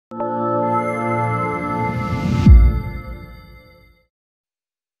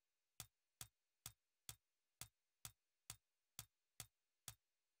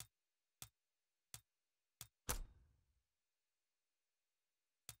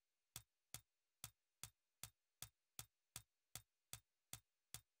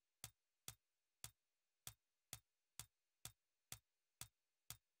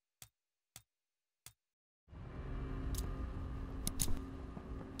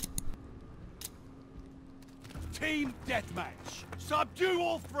Team deathmatch. Subdue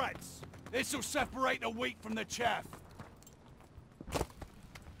all threats. This'll separate the wheat from the chaff.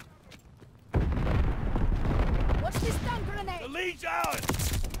 What's this stun grenade? The lead's ours!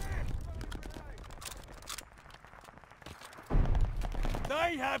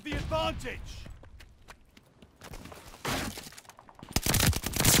 They have the advantage!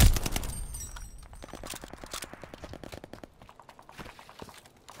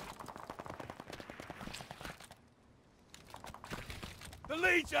 The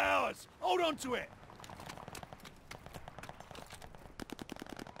lead's ours! Hold on to it!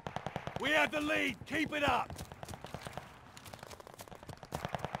 We have the lead! Keep it up!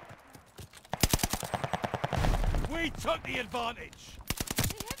 We took the advantage!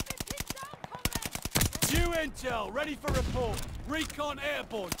 New intel, ready for report. Recon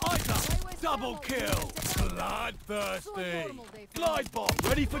airborne, eyes up. Double kill. Bloodthirsty. Glide bomb,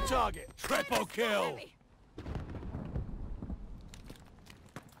 ready for target. Triple kill.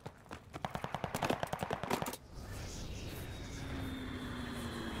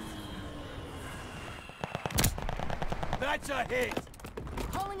 That's a hit.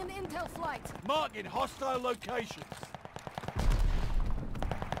 Calling an intel flight. Marking hostile locations.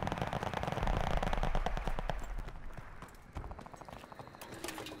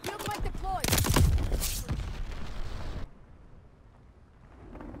 Field might deploy.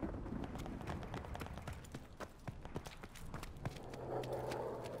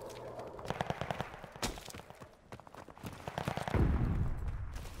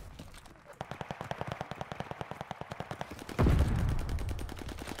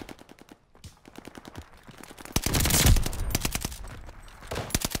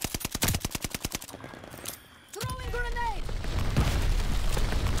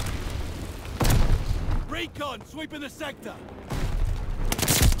 Recon, sweeping the sector.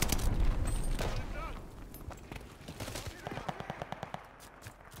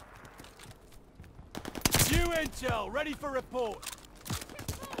 New intel, ready for report.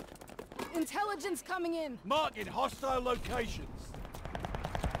 Intelligence coming in. Marking hostile locations.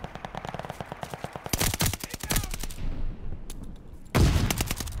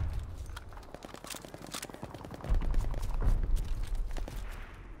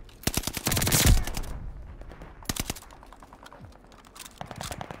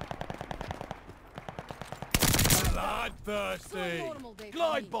 Bloodthirsty.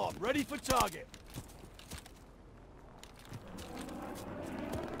 Glide bomb, ready for target.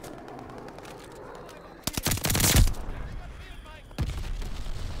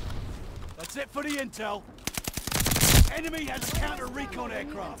 That's it for the intel. Enemy has counter recon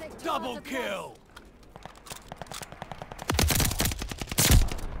aircraft. Double kill.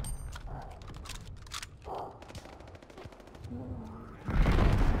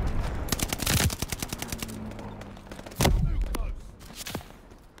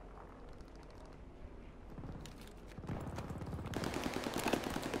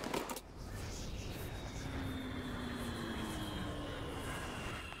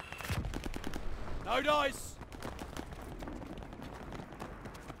 No dice!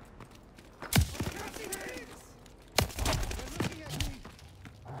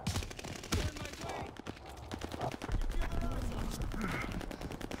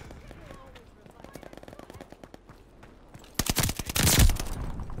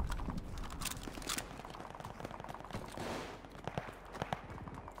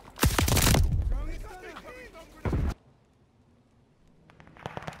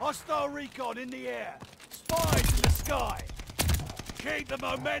 Hostile recon in the air. Spies in the sky. Keep the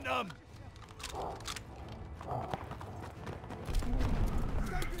momentum.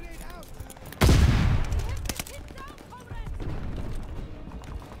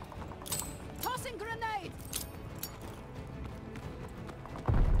 Tossing grenade.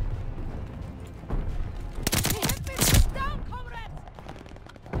 Down, comrades.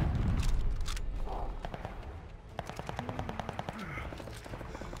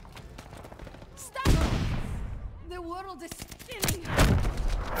 The world is spinning.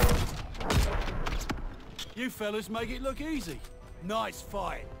 You fellas make it look easy. Nice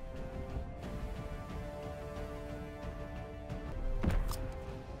fight.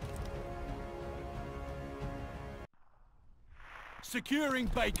 Securing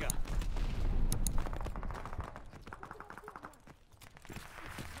Baker.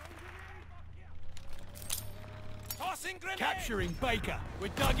 Tossing grenade. Capturing Baker. We're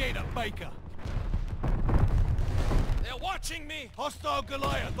dug in at Baker. They're watching me! Hostile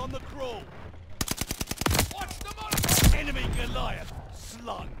Goliath on the crawl! Watch the Molotov! Enemy Goliath!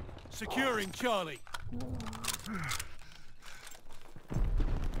 Slung! Securing Charlie.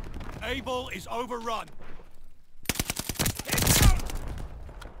 Able is overrun.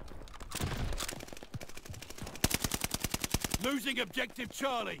 Losing objective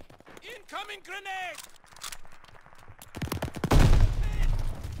Charlie. Incoming grenade!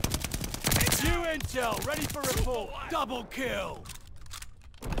 New intel, ready for report. Double kill.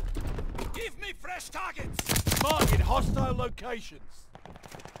 Give me fresh targets! Marking hostile locations.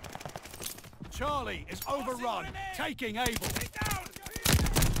 Charlie is overrun. Taking Able. Get down!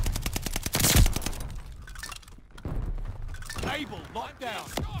 Able locked down.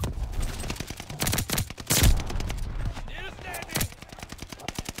 Still standing!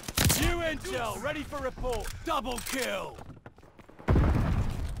 New intel, ready for report. Double kill.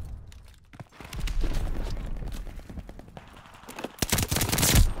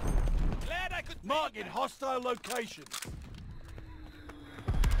 Glad I could Marking hostile locations.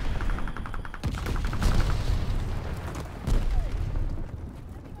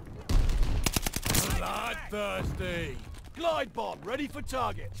 Bloodthirsty. Glide bomb ready for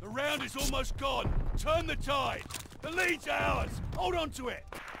target. The round is almost gone. Turn the tide. The lead's ours. Hold on to it.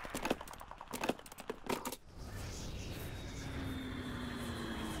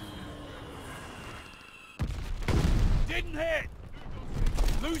 Didn't hit.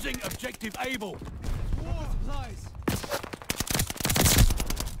 Losing objective Able. War supplies.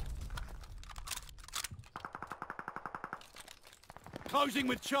 Closing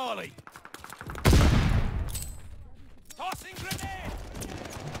with Charlie. tossing grenade!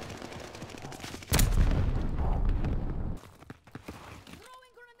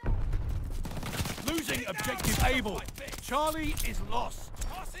 Losing objective Able. Charlie is lost.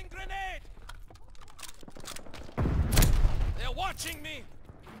 Tossing grenade! They're watching me!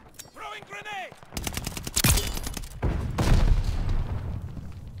 Throwing grenade!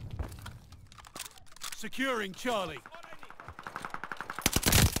 Securing Charlie.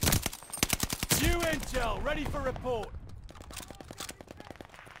 New intel, ready for report.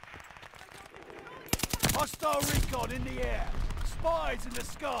 Hostile recon in the air. Spies in the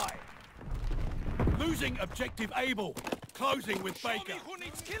sky. Losing objective Able. Closing with Show Baker. me who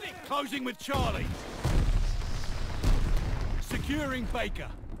needs killing! Closing with Charlie. Securing Baker.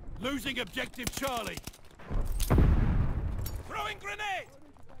 Losing objective Charlie. Throwing grenade!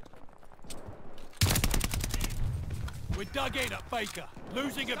 We're dug in at Baker.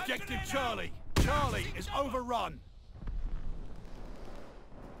 Losing objective Charlie. Charlie is overrun.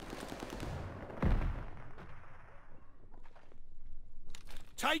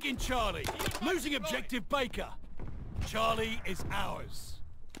 Taking Charlie. Losing objective Baker. Charlie is ours.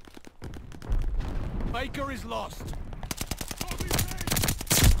 Baker is lost.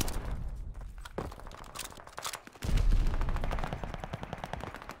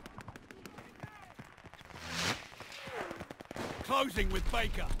 Closing with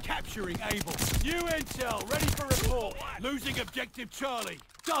Baker. Capturing Able. New intel, ready for report. Losing objective Charlie.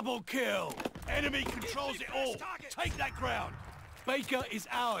 Double kill. Enemy controls it all. Take that ground. Baker is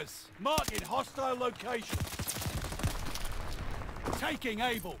ours. Marking hostile location. Taking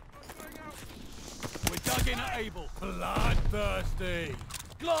Able. We're dug in at Able. Bloodthirsty.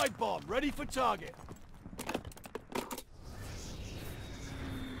 Glide bomb, ready for target.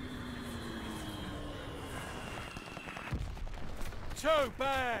 Too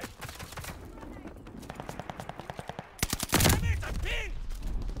bad. Damn it, I'm pinned!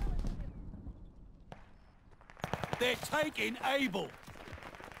 They're taking Able.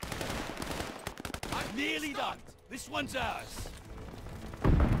 I'm nearly done. This one's ours.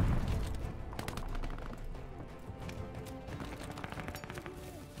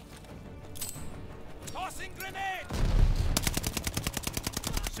 Tossing grenade!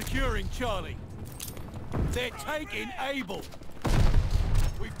 Securing Charlie. They're taking Able.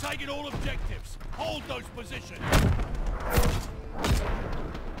 We've taken all objectives. Hold those positions.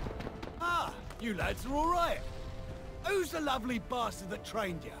 Ah, you lads are all right. Who's the lovely bastard that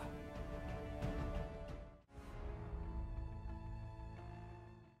trained you?